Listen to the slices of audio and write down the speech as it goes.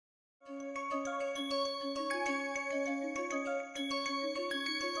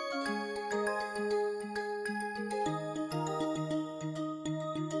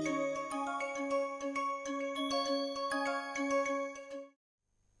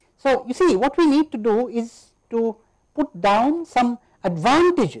So, you see what we need to do is to put down some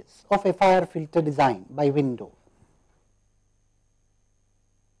advantages of FIR filter design by window.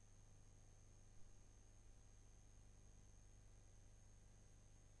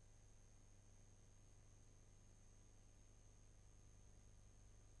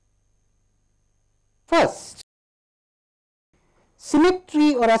 First,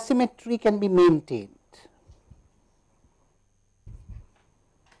 symmetry or asymmetry can be maintained.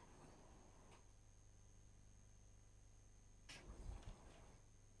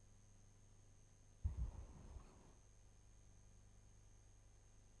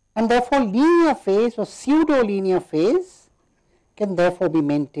 And therefore, linear phase or pseudo linear phase can therefore be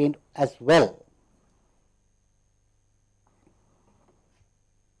maintained as well.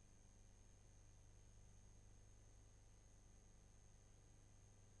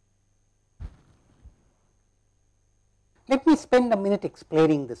 Let me spend a minute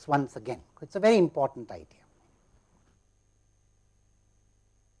explaining this once again. It is a very important idea.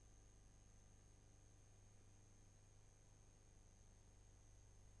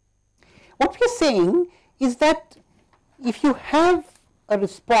 What we are saying is that if you have a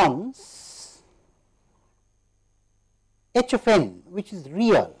response h of n which is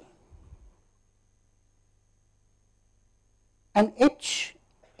real and h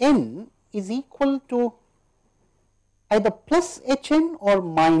n is equal to either plus h n or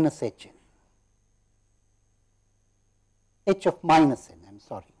minus h n, h of minus n, I am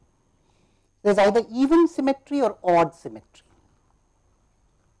sorry. There is either even symmetry or odd symmetry.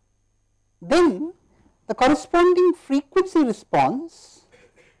 Then the corresponding frequency response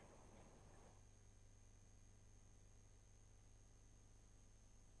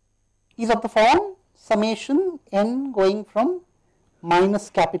is of the form summation n going from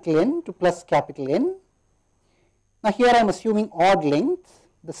minus capital N to plus capital N. Now, here I am assuming odd length,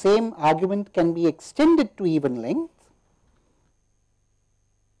 the same argument can be extended to even length.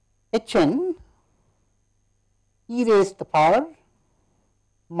 H n e raised to the power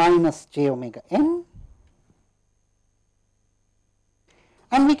minus j omega n,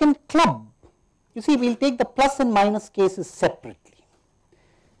 and we can club. You see, we will take the plus and minus cases separately.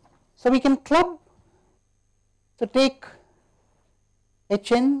 So, we can club, so take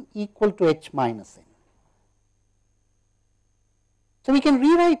h n equal to h minus n. So, we can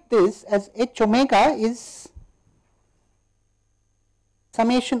rewrite this as h omega is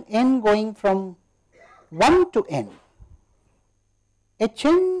summation n going from 1 to n, h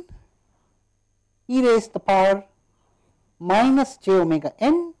n e raised to the power minus j omega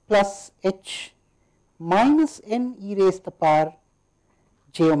n plus h minus n e raised to the power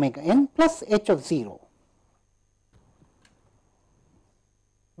j omega n plus h of 0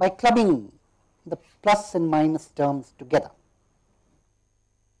 by clubbing the plus and minus terms together.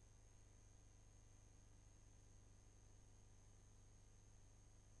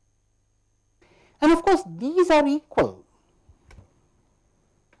 And of course, these are equal,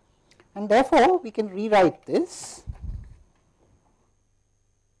 and therefore, we can rewrite this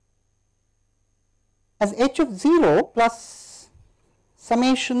as h of 0 plus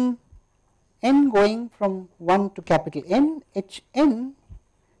summation n going from 1 to capital N h n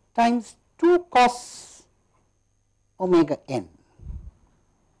times 2 cos omega n.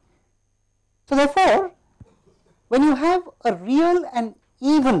 So, therefore, when you have a real and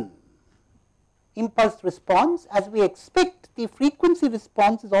even impulse response, as we expect, the frequency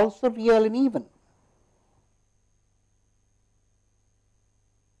response is also real and even.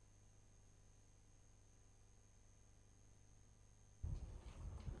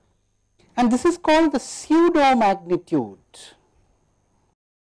 And this is called the pseudo magnitude.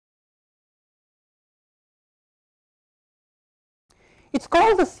 It is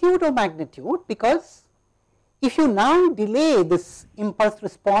called the pseudo magnitude because if you now delay this impulse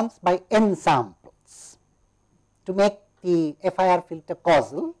response by n samples to make the FIR filter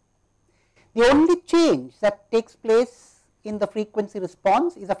causal, the only change that takes place in the frequency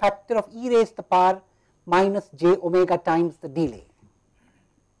response is a factor of e raised to the power minus j omega times the delay,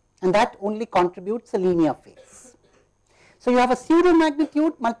 and that only contributes a linear phase. So, you have a pseudo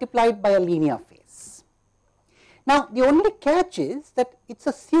magnitude multiplied by a linear phase. Now, the only catch is that it is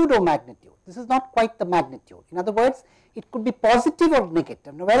a pseudo magnitude. This is not quite the magnitude. In other words, it could be positive or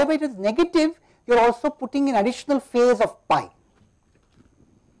negative. Now, wherever it is negative, you are also putting an additional phase of pi.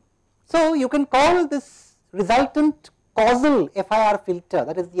 So, you can call this resultant causal FIR filter,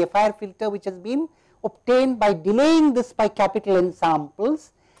 that is the FIR filter which has been obtained by delaying this by capital N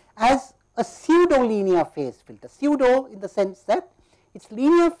samples, as a pseudo linear phase filter. Pseudo in the sense that it is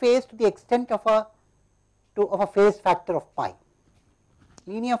linear phase to the extent of a phase factor of pi.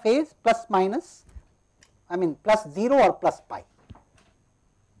 linear phase plus minus, I mean plus 0 or plus pi.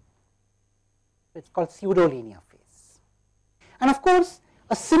 It is called pseudo linear phase. And of course,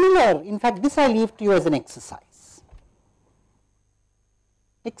 a similar, in fact this I leave to you as an exercise.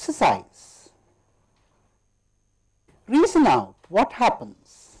 Exercise. Reason out what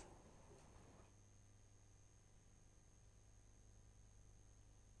happens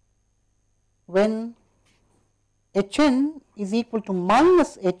when Hn is equal to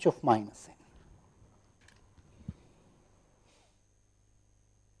minus h of minus n.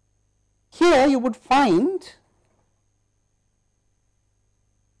 Here you would find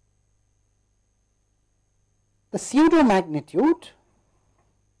the pseudo magnitude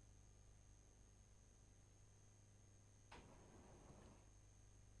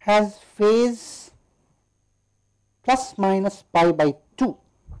has phase plus minus pi by 2.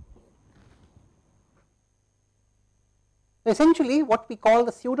 Essentially what we call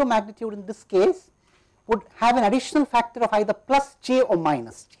the pseudo magnitude in this case would have an additional factor of either plus j or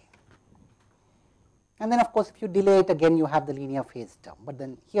minus j. And then of course, if you delay it again you have the linear phase term, but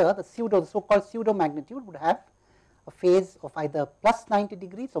then here the pseudo, the so called pseudo magnitude would have a phase of either plus 90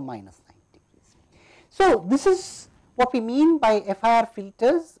 degrees or minus 90 degrees. So this is what we mean by FIR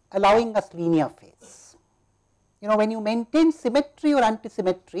filters allowing us linear phase. You know, when you maintain symmetry or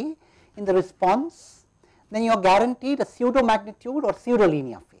anti-symmetry in the response, then you are guaranteed a pseudo magnitude or pseudo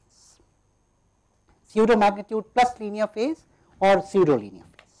linear phase, pseudo magnitude plus linear phase or pseudo linear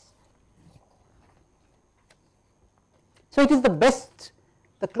phase. So it is the best,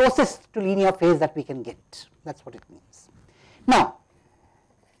 the closest to linear phase that we can get, that is what it means. Now,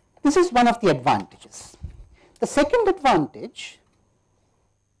 this is one of the advantages. The second advantage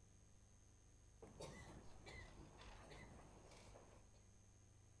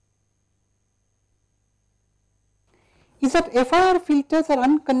is that FIR filters are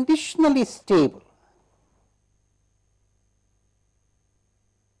unconditionally stable.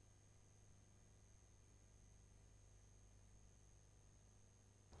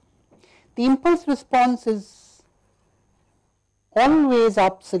 The impulse response is always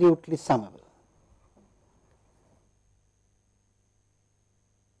absolutely summable.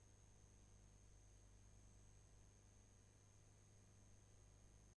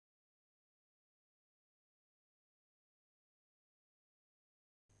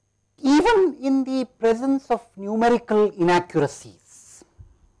 Even in the presence of numerical inaccuracies.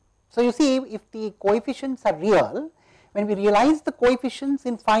 So you see, if the coefficients are real, when we realize the coefficients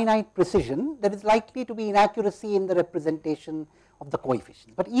in finite precision, there is likely to be inaccuracy in the representation of the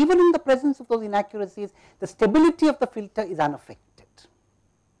coefficients. But even in the presence of those inaccuracies, the stability of the filter is unaffected.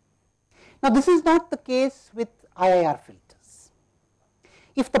 Now this is not the case with IIR filters.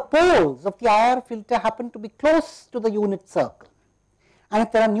 If the poles of the IIR filter happen to be close to the unit circle, and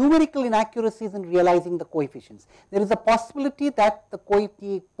if there are numerical inaccuracies in realizing the coefficients, there is a possibility that the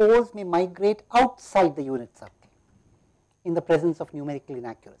poles may migrate outside the unit circle in the presence of numerical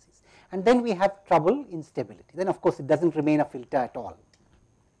inaccuracies, and then we have trouble in stability. Then of course it does not remain a filter at all,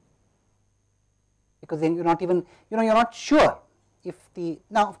 because then you are not even, you are not sure if the,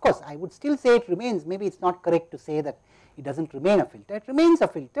 now of course I would still say it remains, maybe it is not correct to say that it does not remain a filter, it remains a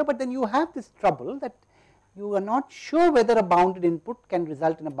filter, but then you have this trouble that you are not sure whether a bounded input can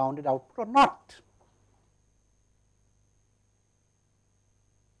result in a bounded output or not.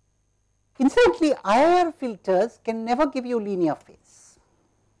 Incidentally, IIR filters can never give you linear phase.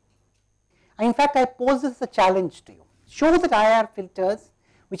 And in fact, I pose this as a challenge to you. Show that IIR filters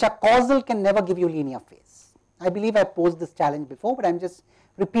which are causal can never give you linear phase. I believe I posed this challenge before, but I am just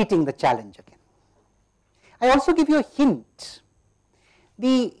repeating the challenge again. I also give you a hint.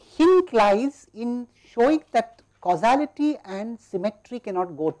 The hint lies in showing that causality and symmetry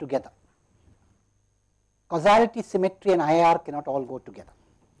cannot go together. Causality, symmetry and IIR cannot all go together.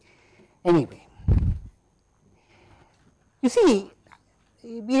 Anyway, you see,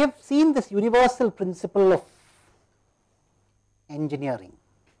 we have seen this universal principle of engineering,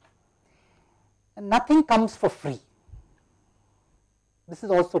 and nothing comes for free. This is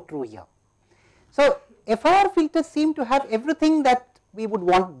also true here. So FIR filters seem to have everything that we would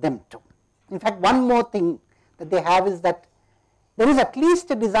want them to. In fact, one more thing that they have is that there is at least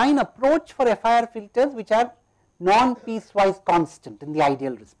a design approach for FIR filters which are non-piecewise constant in the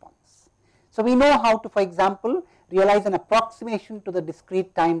ideal response. So we know how to, for example, realize an approximation to the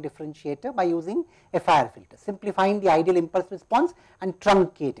discrete time differentiator by using FIR filter. Simply find the ideal impulse response and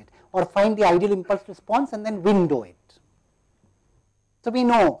truncate it, or find the ideal impulse response and then window it. So we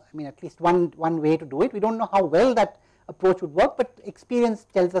know, I mean, at least one way to do it. We don't know how well that approach would work, but experience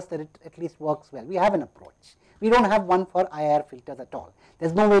tells us that it at least works well. We have an approach. We do not have one for IIR filters at all. There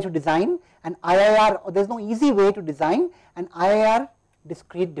is no way to design an IIR, or there is no easy way to design an IIR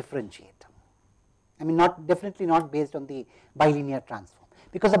discrete differentiator. I mean, definitely not based on the bilinear transform,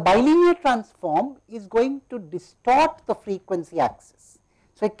 because a bilinear transform is going to distort the frequency axis.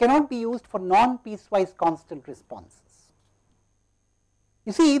 So, it cannot be used for non-piecewise constant responses.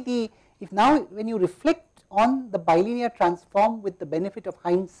 You see, if now when you reflect on the bilinear transform with the benefit of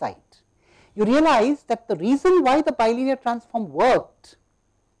hindsight, you realize that the reason why the bilinear transform worked,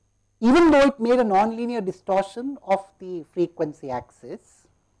 even though it made a nonlinear distortion of the frequency axis,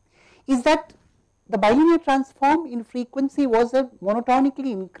 is that the bilinear transform in frequency was a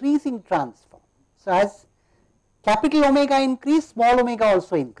monotonically increasing transform. So, as capital omega increased, small omega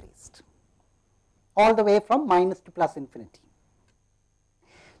also increased, all the way from minus to plus infinity.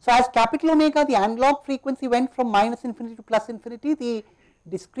 So, as capital omega, the analog frequency went from minus infinity to plus infinity, the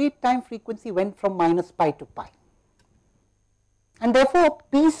discrete time frequency went from minus pi to pi. And therefore,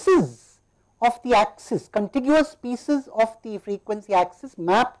 pieces of the axis, contiguous pieces of the frequency axis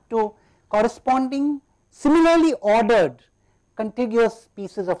mapped to corresponding similarly ordered contiguous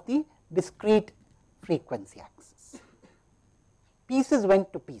pieces of the discrete frequency axis. Pieces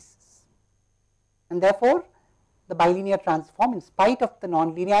went to pieces, and therefore, the bilinear transform, in spite of the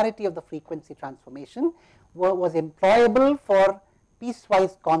nonlinearity of the frequency transformation, was employable for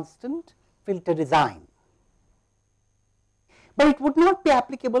piecewise constant filter design. But it would not be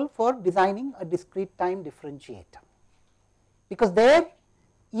applicable for designing a discrete time differentiator, because there,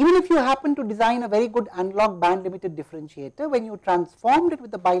 even if you happen to design a very good analog band limited differentiator, when you transformed it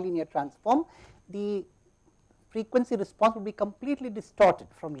with the bilinear transform, the frequency response would be completely distorted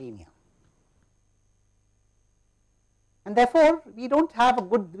from linear. And therefore, we do not have a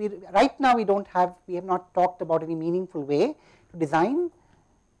good, right now we have not talked about any meaningful way to design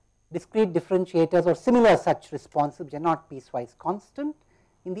discrete differentiators or similar such responses which are not piecewise constant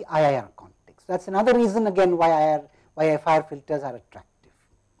in the IIR context. That is another reason again why FIR filters are attractive.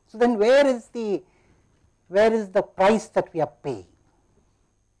 So, then where is the price that we are paying?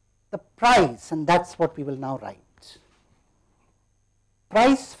 The price, and that is what we will now write.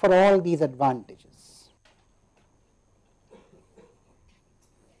 Price for all these advantages.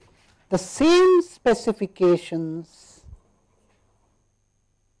 The same specifications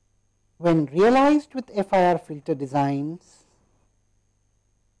when realized with FIR filter designs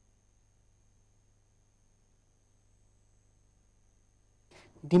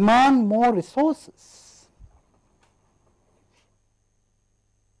demand more resources.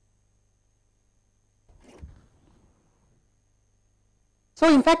 So,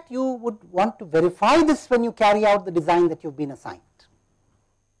 in fact, you would want to verify this when you carry out the design that you have been assigned.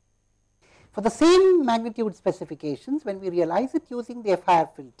 For the same magnitude specifications, when we realize it using the FIR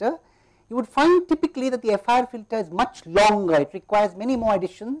filter, you would find typically that the FIR filter is much longer, it requires many more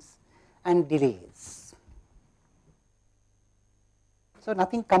additions and delays. So,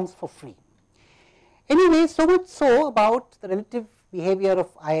 nothing comes for free. Anyway, so much so about the relative behavior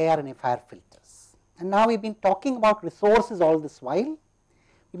of IIR and FIR filters. And now we have been talking about resources all this while.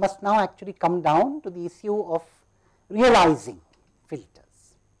 We must now actually come down to the issue of realizing filters.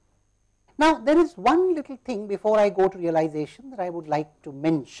 Now, there is one little thing before I go to realization that I would like to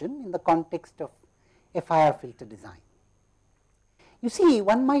mention in the context of FIR filter design. You see,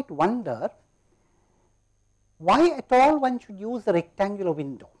 one might wonder why at all one should use a rectangular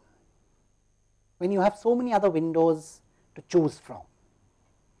window when you have so many other windows to choose from.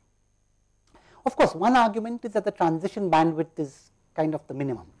 Of course, one argument is that the transition bandwidth is kind of the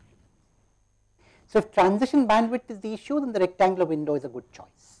minimum. So, if transition bandwidth is the issue, then the rectangular window is a good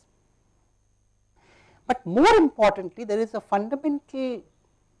choice. But more importantly, there is a fundamental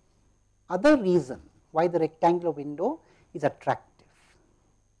other reason why the rectangular window is attractive.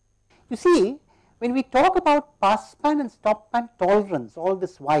 You see, when we talk about passband and stopband tolerance all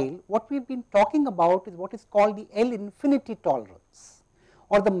this while, what we have been talking about is what is called the L infinity tolerance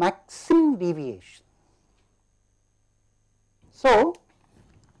or the maximum deviation. So,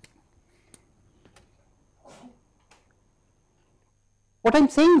 what I am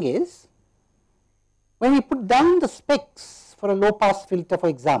saying is, when we put down the specs for a low pass filter, for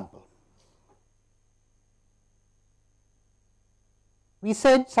example, we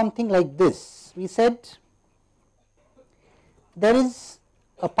said something like this. We said there is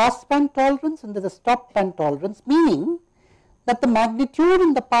a passband tolerance and there is a stopband tolerance, meaning that the magnitude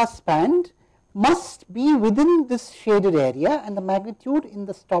in the passband must be within this shaded area and the magnitude in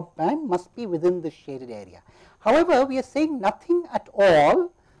the stopband must be within this shaded area. However, we are saying nothing at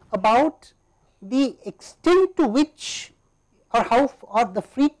all about the extent to which or the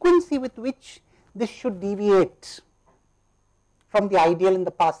frequency with which this should deviate from the ideal in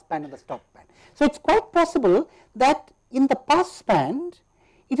the pass band and the stop band. So, it is quite possible that in the pass band,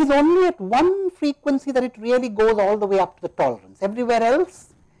 it is only at one frequency that it really goes all the way up to the tolerance. Everywhere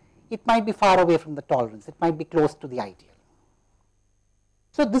else, it might be far away from the tolerance, it might be close to the ideal.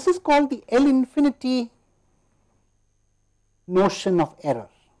 So, this is called the L infinity notion of error.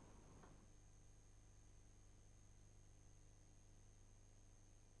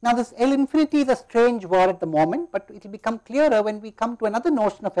 Now, this L infinity is a strange word at the moment, but it will become clearer when we come to another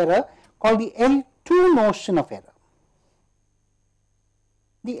notion of error called the L2 notion of error.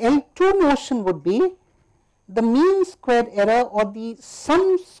 The L2 notion would be the mean squared error or the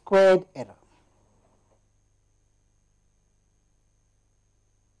sum squared error.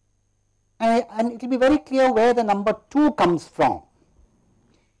 And it will be very clear where the number 2 comes from.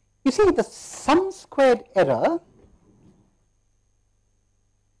 You see, the sum squared error,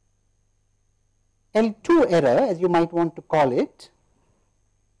 L2 error as you might want to call it,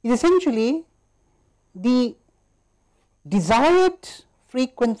 is essentially the desired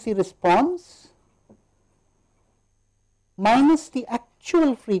frequency response minus the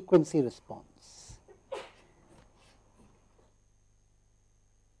actual frequency response.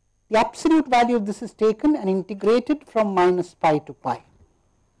 The absolute value of this is taken and integrated from minus pi to pi.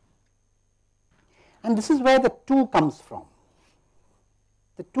 And this is where the 2 comes from.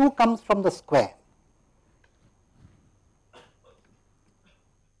 The 2 comes from the square.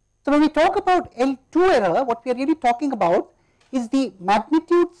 So, when we talk about L2 error, what we are really talking about is the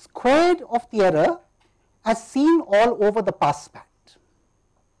magnitude squared of the error as seen all over the pass band.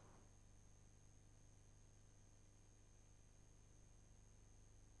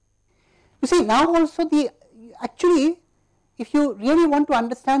 You see, now also actually if you really want to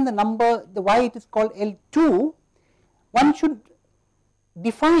understand the number, why it is called L2, one should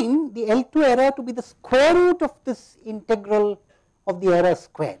define the L2 error to be the square root of this integral of the error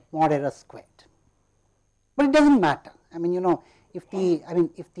squared, mod error squared. But it does not matter. I mean, you know, if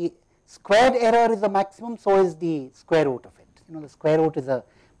the squared error is the maximum, so is the square root of it. You know, the square root is a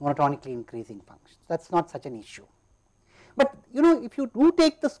monotonically increasing function. So, that is not such an issue. But you know, if you do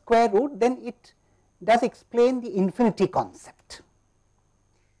take the square root, then it does explain the infinity concept.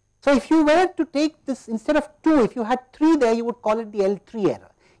 So, if you were to take this instead of 2, if you had 3 there, you would call it the L3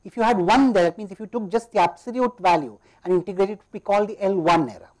 error. If you had 1 there, that means if you took just the absolute value and integrated, it would be called the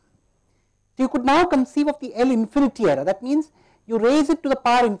L1 error. So, you could now conceive of the L infinity error. That means you raise it to the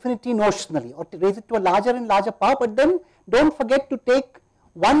power infinity notionally, or to raise it to a larger and larger power, but then do not forget to take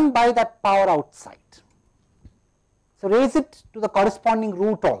 1 by that power outside. So, raise it to the corresponding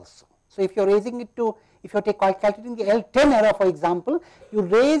root also. So, if you are raising it to, if you are calculating the L10 error for example, you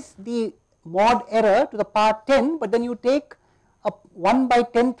raise the mod error to the power 10, but then you take a 1 by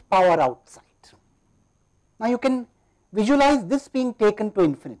 10th power outside. Now, you can visualize this being taken to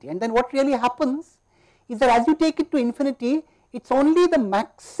infinity, and then what really happens is that as you take it to infinity, it is only the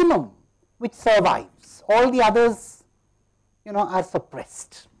maximum which survives, all the others, you know, are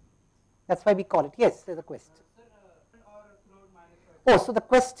suppressed. That is why we call it. Yes, there is a question. Oh, so the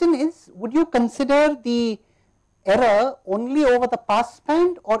question is, would you consider the error only over the pass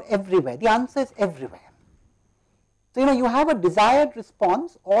band or everywhere? The answer is everywhere. So, you know, you have a desired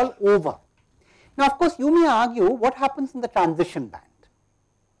response all over. Now, of course, you may argue what happens in the transition band.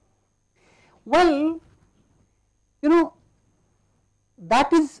 Well, you know,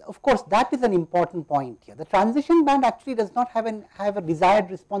 that is, of course, that is an important point here. The transition band actually does not have a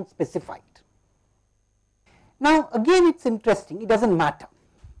desired response specified. Now, again it is interesting, it does not matter.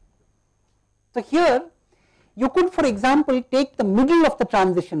 So, here you could for example take the middle of the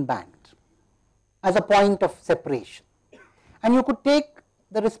transition band as a point of separation, and you could take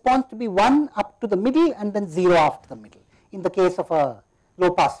the response to be 1 up to the middle and then 0 after the middle in the case of a low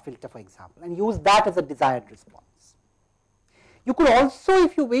pass filter for example, and use that as a desired response. You could also,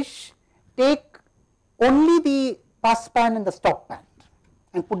 if you wish, take only the pass band and the stop band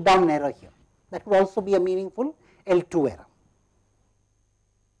and put down an error here. That would also be a meaningful L2 error,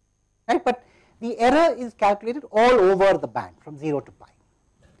 right, but the error is calculated all over the band from 0 to pi.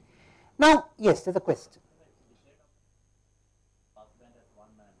 Now, yes, there is a question.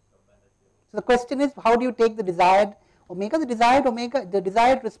 So, the question is, how do you take the desired omega? The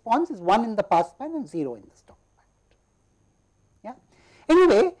desired response is 1 in the pass band and 0 in the stop band. Yeah.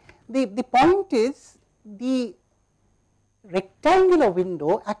 Anyway, the point is the rectangular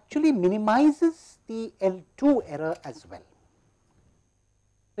window actually minimizes the L2 error as well.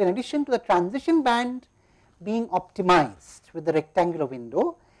 So, in addition to the transition band being optimized with the rectangular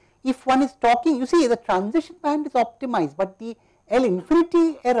window, if one is talking, you see the transition band is optimized, but the L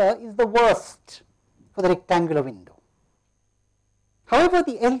infinity error is the worst for the rectangular window. However,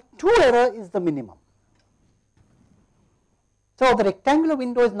 the L2 error is the minimum. So, the rectangular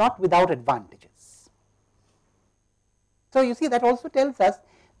window is not without advantages. So, you see that also tells us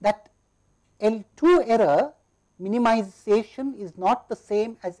that L2 error minimization is not the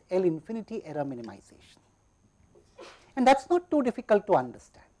same as L infinity error minimization, and that is not too difficult to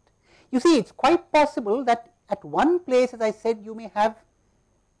understand. You see, it is quite possible that at one place, as I said, you may have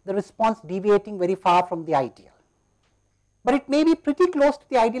the response deviating very far from the ideal, but it may be pretty close to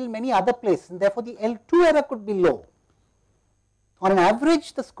the ideal in many other places, and therefore, the L2 error could be low. On an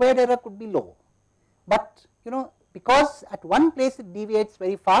average, the squared error could be low, but because at one place it deviates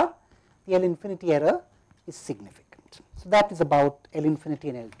very far, the L infinity error is significant. So, that is about L infinity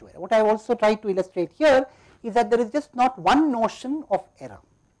and L2 error. What I also try to illustrate here is that there is just not one notion of error,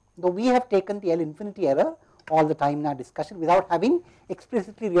 though we have taken the L infinity error all the time in our discussion without having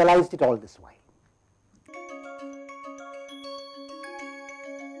explicitly realized it all this while.